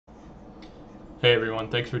Hey everyone,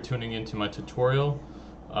 thanks for tuning in to my tutorial.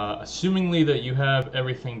 Assumingly that you have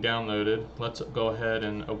everything downloaded, let's go ahead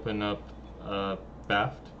and open up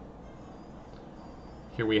BAFED.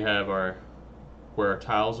 Here we have where our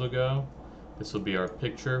tiles will go. This will be our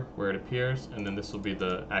picture where it appears, and then this will be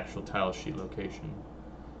the actual tile sheet location.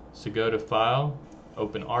 So go to File,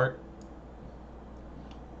 open Art,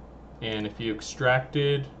 and if you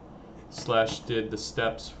extracted / did the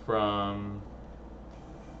steps from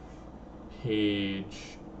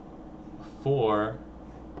page 4,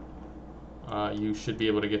 you should be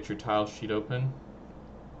able to get your tile sheet open,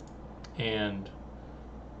 and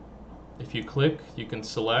if you click, you can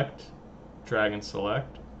select, drag and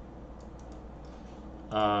select.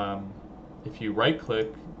 If you right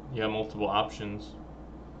click, you have multiple options.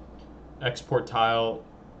 Export tile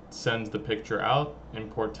sends the picture out,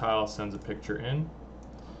 import tile sends a picture in,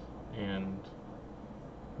 and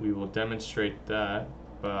we will demonstrate that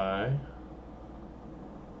by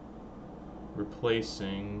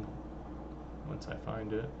replacing, once I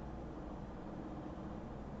find it,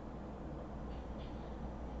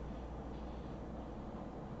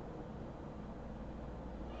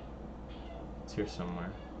 it's here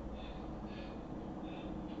somewhere.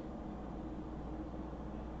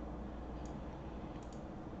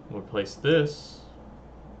 We'll replace this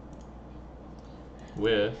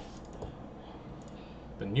with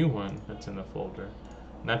the new one that's in the folder,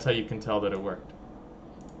 and that's how you can tell that it worked.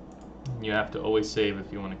 You have to always save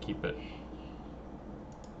if you want to keep it.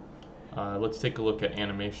 Let's take a look at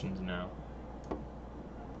animations now.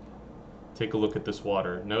 Take a look at this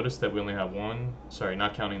water. Notice that we only have one, sorry,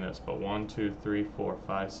 not counting this, but 1, 2, 3, 4,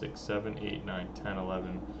 5, 6, 7, 8, 9, 10,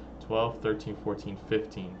 11, 12, 13, 14,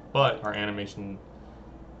 15. But our animation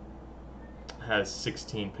has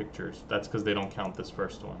 16 pictures. That's because they don't count this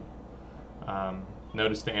first one.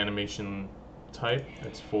 Notice the animation type,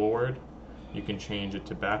 it's forward. You can change it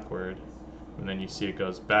to backward, and then you see it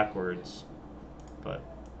goes backwards, but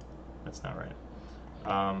that's not right.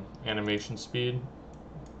 Animation speed,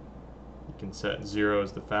 you can set 0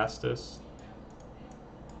 as the fastest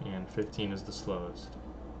and 15 is the slowest.